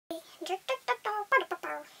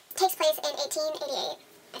takes place in 1888,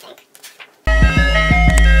 I think.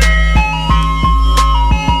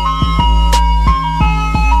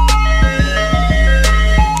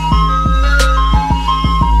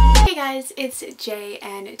 It's Jay,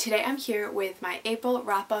 and today I'm here with my April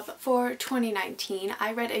wrap-up for 2019.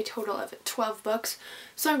 I read a total of 12 books,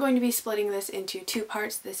 so I'm going to be splitting this into two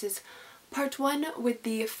parts. This is part one with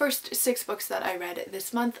the first 6 books that I read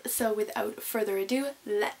this month, so without further ado,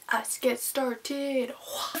 let us get started.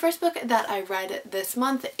 The first book that I read this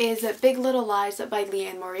month is Big Little Lies by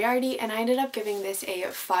Liane Moriarty, and I ended up giving this a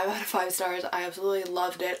 5 out of 5 stars. I absolutely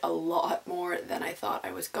loved it a lot more than I thought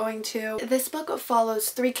I was going to. This book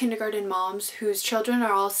follows 3 kindergarten moms whose children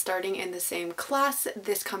are all starting in the same class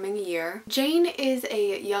this coming year. Jane is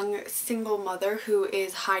a young single mother who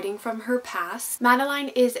is hiding from her past. Madeline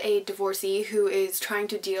is a divorcee who is trying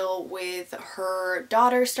to deal with her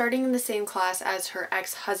daughter starting in the same class as her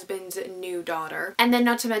ex-husband's new daughter. And then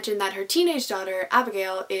not to mention that her teenage daughter,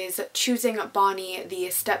 Abigail, is choosing Bonnie,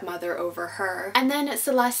 the stepmother, over her. And then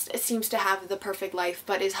Celeste seems to have the perfect life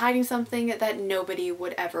but is hiding something that nobody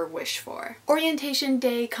would ever wish for. Orientation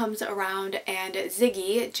day comes around and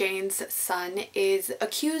Ziggy, Jane's son, is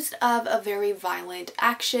accused of a very violent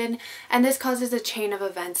action, and this causes a chain of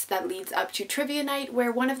events that leads up to trivia night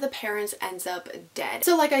where one of the parents ends up dead.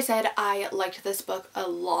 So like I said, I liked this book a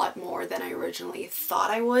lot more than I originally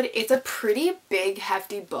thought I would. It's a pretty big,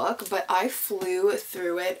 hefty book, but I flew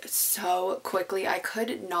through it so quickly. I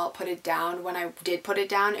could not put it down. When I did put it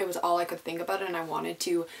down, it was all I could think about, and I wanted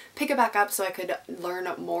to pick it back up so I could learn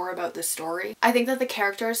more about the story. I think that the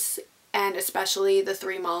characters, and especially the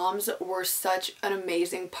 3 moms, were such an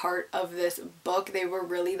amazing part of this book. They were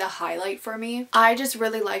really the highlight for me. I just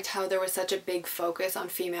really liked how there was such a big focus on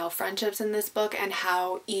female friendships in this book and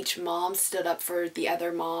how each mom stood up for the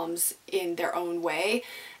other moms in their own way,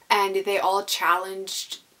 and they all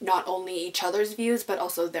challenged not only each other's views but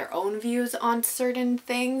also their own views on certain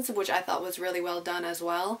things, which I thought was really well done as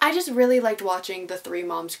well. I just really liked watching the 3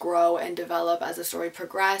 moms grow and develop as the story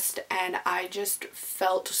progressed, and I just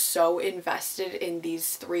felt so invested in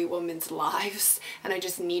these 3 women's lives, and I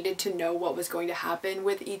just needed to know what was going to happen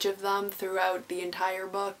with each of them throughout the entire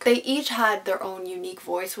book. They each had their own unique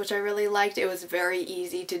voice, which I really liked. It was very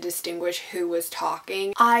easy to distinguish who was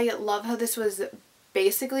talking. I love how this was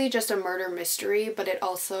basically just a murder mystery, but it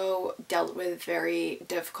also dealt with very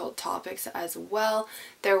difficult topics as well.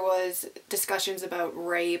 There was discussions about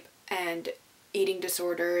rape and eating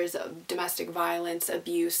disorders, domestic violence,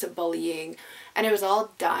 abuse, bullying, and it was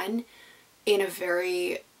all done in a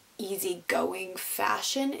very easygoing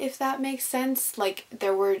fashion, if that makes sense. Like,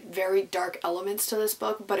 there were very dark elements to this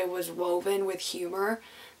book, but it was woven with humor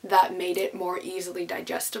that made it more easily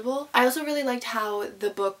digestible. I also really liked how the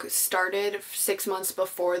book started 6 months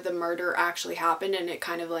before the murder actually happened, and it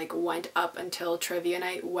kind of like went up until trivia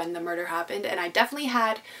night when the murder happened, and I definitely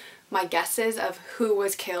had my guesses of who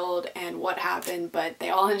was killed and what happened, but they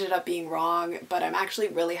all ended up being wrong. But I'm actually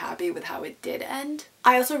really happy with how it did end.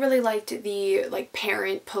 I also really liked the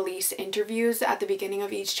parent police interviews at the beginning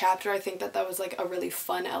of each chapter. I think that that was like a really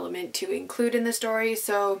fun element to include in the story.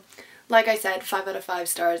 So like I said, 5 out of 5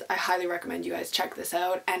 stars. I highly recommend you guys check this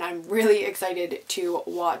out, and I'm really excited to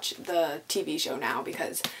watch the TV show now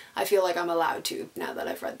because I feel like I'm allowed to now that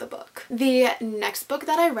I've read the book. The next book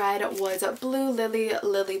that I read was Blue Lily,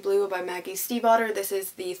 Lily Blue by Maggie Stiefvater. This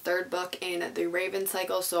is the 3rd book in the Raven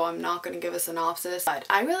cycle, so I'm not going to give a synopsis, but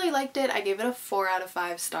I really liked it. I gave it a 4 out of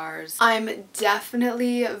 5 stars. I'm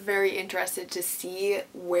definitely very interested to see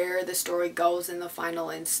where the story goes in the final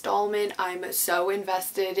installment. I'm so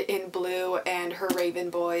invested in Blue and her Raven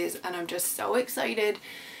boys, and I'm just so excited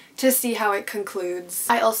to see how it concludes.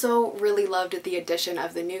 I also really loved the addition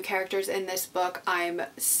of the new characters in this book. I'm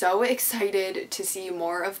so excited to see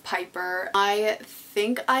more of Piper. I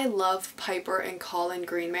think I love Piper and Colin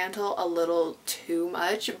Greenmantle a little too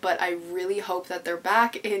much, but I really hope that they're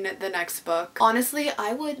back in the next book. Honestly,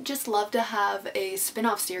 I would just love to have a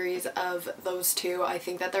spin-off series of those two. I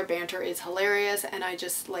think that their banter is hilarious, and I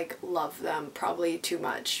just love them probably too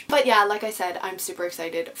much. But yeah, like I said, I'm super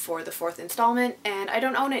excited for the 4th installment, and I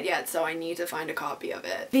don't own it yet, so I need to find a copy of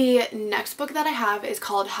it. The next book that I have is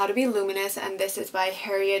called How to Be Luminous, and this is by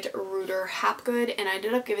Harriet Ruder Hapgood, and I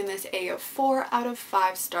ended up giving this a 4 out of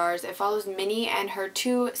 5 stars. It follows Minnie and her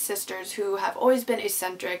 2 sisters who have always been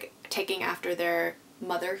eccentric, taking after their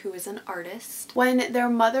mother who is an artist. When their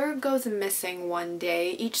mother goes missing one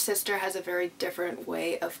day, each sister has a very different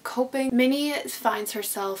way of coping. Minnie finds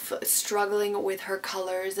herself struggling with her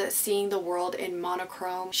colors, seeing the world in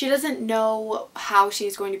monochrome. She doesn't know how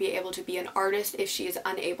she's going to be able to be an artist if she is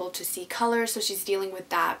unable to see colors, so she's dealing with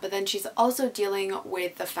that. But then she's also dealing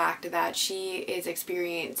with the fact that she is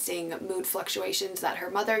experiencing mood fluctuations that her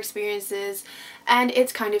mother experiences, and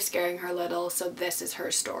it's kind of scaring her a little, so this is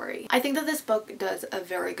her story. I think that this book does a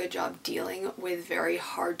very good job dealing with very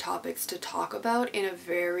hard topics to talk about in a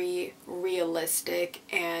very realistic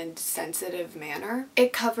and sensitive manner.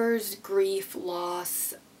 It covers grief,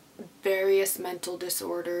 loss, various mental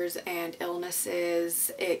disorders and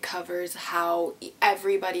illnesses. It covers how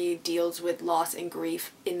everybody deals with loss and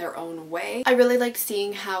grief in their own way. I really liked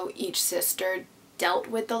seeing how each sister dealt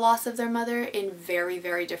with the loss of their mother in very,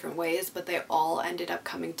 very different ways, but they all ended up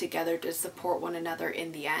coming together to support one another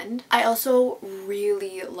in the end. I also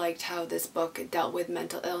really liked how this book dealt with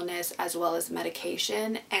mental illness as well as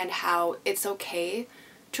medication, and how it's okay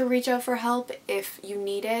to reach out for help if you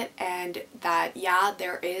need it, and that yeah,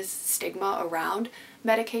 there is stigma around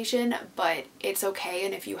medication, but it's okay,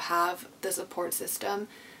 and if you have the support system,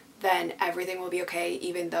 then everything will be okay,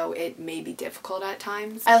 even though it may be difficult at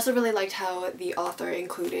times. I also really liked how the author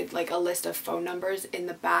included like a list of phone numbers in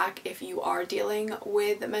the back if you are dealing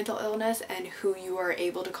with mental illness and who you are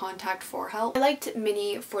able to contact for help. I liked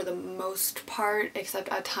Minnie for the most part, except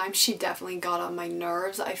at times she definitely got on my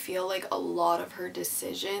nerves. I feel like a lot of her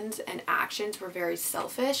decisions and actions were very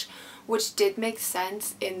selfish, which did make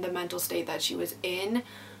sense in the mental state that she was in,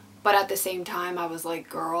 but at the same time I was like,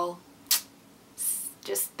 girl,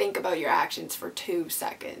 just think about your actions for 2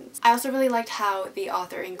 seconds. I also really liked how the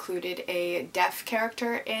author included a deaf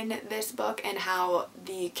character in this book, and how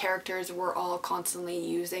the characters were all constantly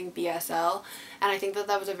using BSL, and I think that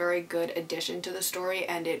that was a very good addition to the story,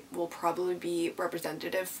 and it will probably be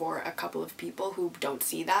representative for a couple of people who don't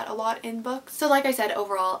see that a lot in books. So like I said,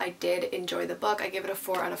 overall I did enjoy the book. I give it a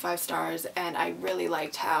 4 out of 5 stars, and I really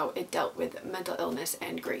liked how it dealt with mental illness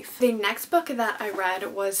and grief. The next book that I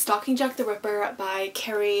read was Stalking Jack the Ripper by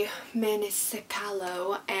Kerri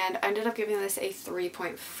Maniscalco, and I ended up giving this a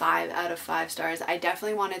 3.5 out of 5 stars. I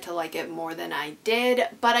definitely wanted to like it more than I did,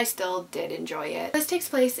 but I still did enjoy it. This takes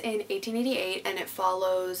place in 1888, and it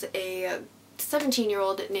follows a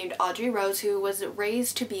 17-year-old named Audrey Rose who was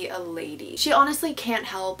raised to be a lady. She honestly can't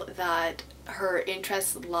help that her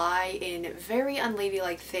interests lie in very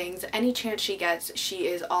unladylike things. Any chance she gets, she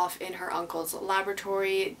is off in her uncle's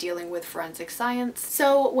laboratory dealing with forensic science.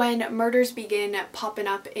 So when murders begin popping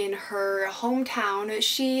up in her hometown,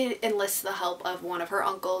 she enlists the help of one of her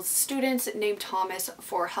uncle's students named Thomas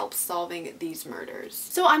for help solving these murders.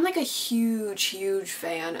 So I'm like a huge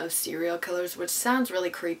fan of serial killers, which sounds really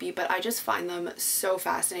creepy, but I just find them so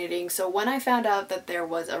fascinating. So when I found out that there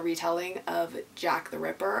was a retelling of Jack the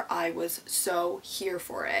Ripper, I was so here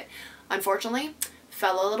for it. Unfortunately,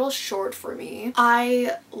 fell a little short for me.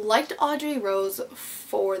 I liked Audrey Rose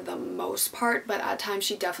for the most part, but at times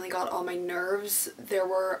she definitely got on my nerves. There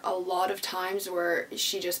were a lot of times where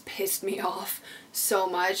she just pissed me off so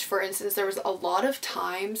much. For instance, there was a lot of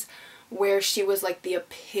times where she was like the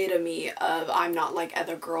epitome of I'm not like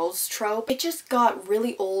other girls trope. It just got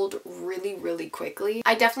really old really quickly.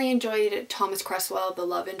 I definitely enjoyed Thomas Cresswell, the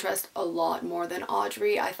love interest, a lot more than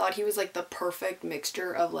Audrey. I thought he was like the perfect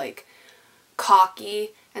mixture of like cocky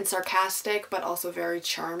and sarcastic, but also very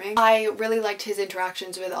charming. I really liked his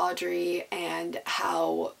interactions with Audrey and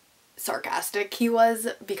how sarcastic he was,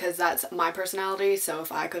 because that's my personality. So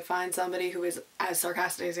if I could find somebody who is as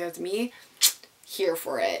sarcastic as me, here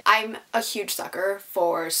for it. I'm a huge sucker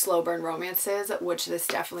for slow burn romances, which this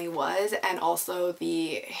definitely was, and also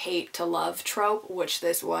the hate to love trope, which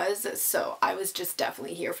this was, so I was just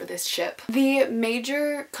definitely here for this ship. The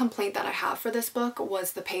major complaint that I have for this book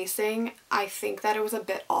was the pacing. I think that it was a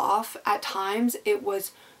bit off. At times it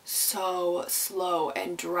was so slow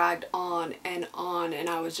and dragged on, and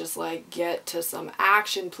I was just like, get to some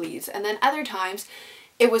action please. And then other times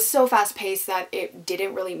it was so fast paced that it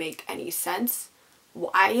didn't really make any sense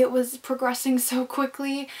why it was progressing so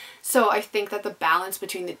quickly. So I think that the balance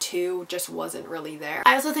between the two just wasn't really there.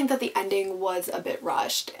 I also think that the ending was a bit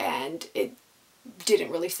rushed and it didn't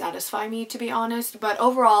really satisfy me, to be honest, but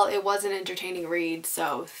overall it was an entertaining read,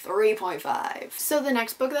 so 3.5. So the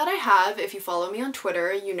next book that I have, if you follow me on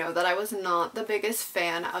Twitter, you know that I was not the biggest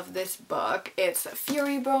fan of this book. It's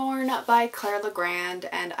Furyborn by Claire Legrand,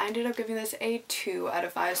 and I ended up giving this a 2 out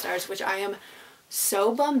of 5 stars, which I am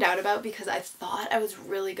so bummed out about because I thought I was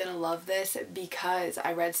really gonna love this because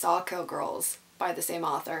I read Sawkill Girls by the same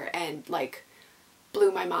author, and like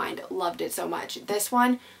blew my mind. Loved it so much. This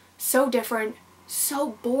one, so different,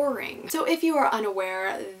 so boring. So if you are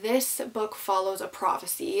unaware, this book follows a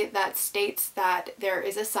prophecy that states that there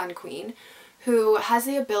is a Sun Queen who has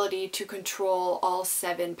the ability to control all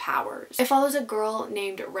 7 powers. It follows a girl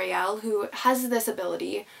named Raelle who has this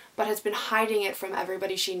ability but has been hiding it from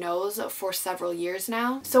everybody she knows for several years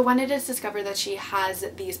now. So when it is discovered that she has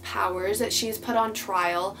these powers, she is put on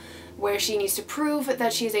trial where she needs to prove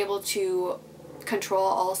that she is able to control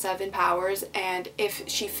all 7 powers, and if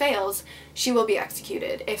she fails, she will be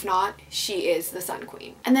executed. If not, she is the Sun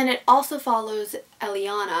Queen. And then it also follows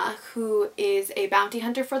Eliana, who is a bounty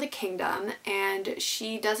hunter for the kingdom, and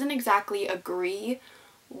she doesn't exactly agree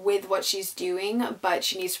with what she's doing, but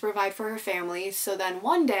she needs to provide for her family. So then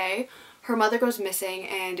one day, her mother goes missing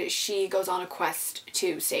and she goes on a quest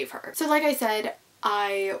to save her. So like I said,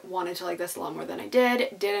 I wanted to like this a lot more than I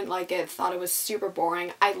did. Didn't like it, thought it was super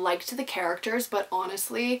boring. I liked the characters, but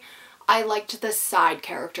honestly, I liked the side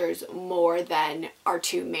characters more than our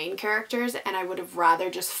 2 main characters, and I would have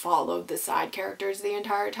rather just followed the side characters the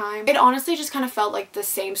entire time. It honestly just kind of felt like the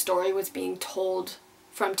same story was being told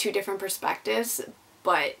from 2 different perspectives,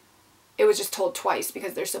 but it was just told twice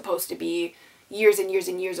because they're supposed to be years and years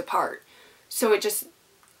and years apart. So it just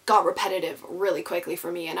got repetitive really quickly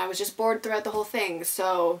for me, and I was just bored throughout the whole thing.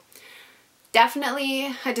 So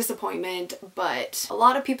definitely a disappointment, but a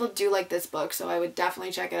lot of people do like this book, so I would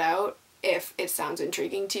definitely check it out if it sounds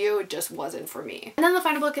intriguing to you. It just wasn't for me. And then the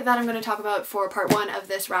final book that I'm going to talk about for part 1 of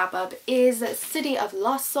this wrap up is City of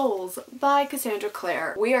Lost Souls by Cassandra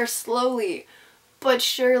Clare. We are slowly but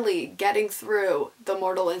surely getting through the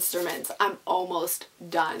Mortal Instruments. I'm almost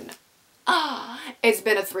done. It's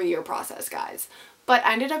been a 3-year process, guys. But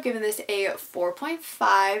I ended up giving this a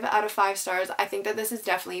 4.5 out of 5 stars. I think that this is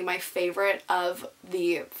definitely my favorite of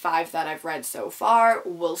the 5 that I've read so far.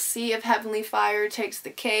 We'll see if Heavenly Fire takes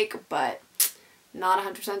the cake, but not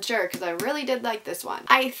 100% sure because I really did like this one.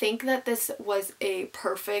 I think that this was a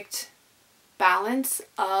perfect balance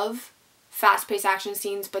of fast-paced action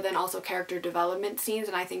scenes but then also character development scenes,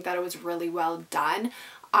 and I think that it was really well done.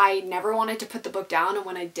 I never wanted to put the book down, and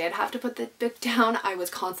when I did have to put the book down, I was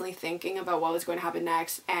constantly thinking about what was going to happen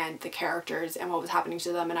next and the characters and what was happening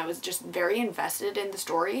to them, and I was just very invested in the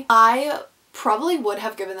story. I probably would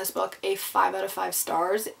have given this book a 5 out of 5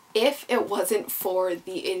 stars if it wasn't for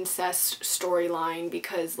the incest storyline,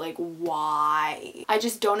 because like, why? I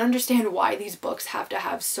just don't understand why these books have to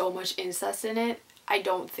have so much incest in it. I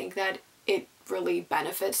don't think that it really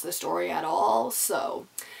benefits the story at all, so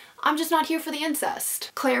I'm just not here for the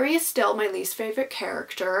incest. Clary is still my least favorite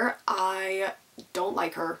character. I don't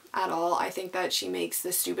like her at all. I think that she makes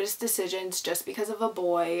the stupidest decisions just because of a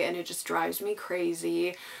boy, and it just drives me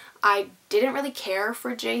crazy. I didn't really care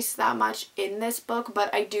for Jace that much in this book,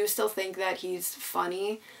 but I do still think that he's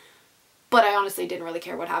funny. But I honestly didn't really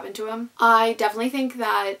care what happened to him. I definitely think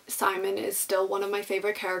that Simon is still one of my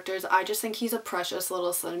favorite characters. I just think he's a precious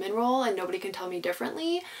little cinnamon roll and nobody can tell me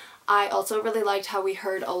differently. I also really liked how we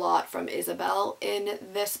heard a lot from Isabelle in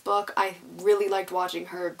this book. I really liked watching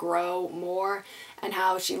her grow more and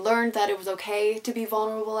how she learned that it was okay to be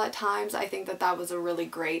vulnerable at times. I think that that was a really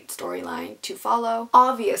great storyline to follow.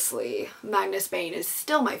 Obviously, Magnus Bane is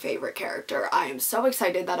still my favorite character. I am so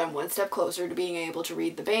excited that I'm one step closer to being able to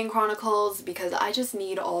read the Bane Chronicles because I just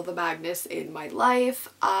need all the Magnus in my life.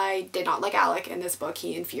 I did not like Alec in this book.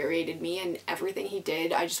 He infuriated me, and everything he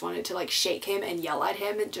did, I just wanted to like shake him and yell at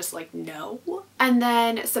him and just like, no. And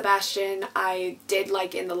then Sebastian, I did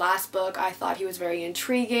like in the last book. I thought he was very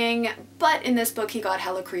intriguing, but in this book he got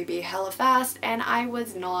hella creepy hella fast and I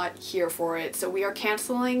was not here for it, so we are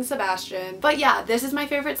canceling Sebastian. But yeah, this is my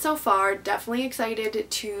favorite so far. Definitely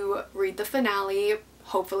excited to read the finale,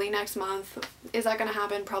 hopefully next month. Is that gonna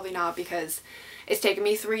happen? Probably not, because it's taken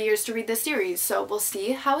me 3 years to read this series, so we'll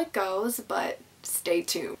see how it goes, but stay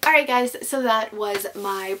tuned. Alright guys, so that was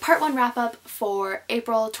my part 1 wrap up for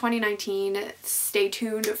April 2019. Stay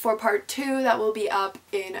tuned for part 2 that will be up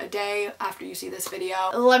in a day after you see this video.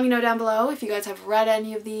 Let me know down below if you guys have read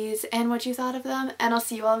any of these and what you thought of them, and I'll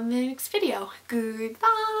see you all in the next video. Goodbye!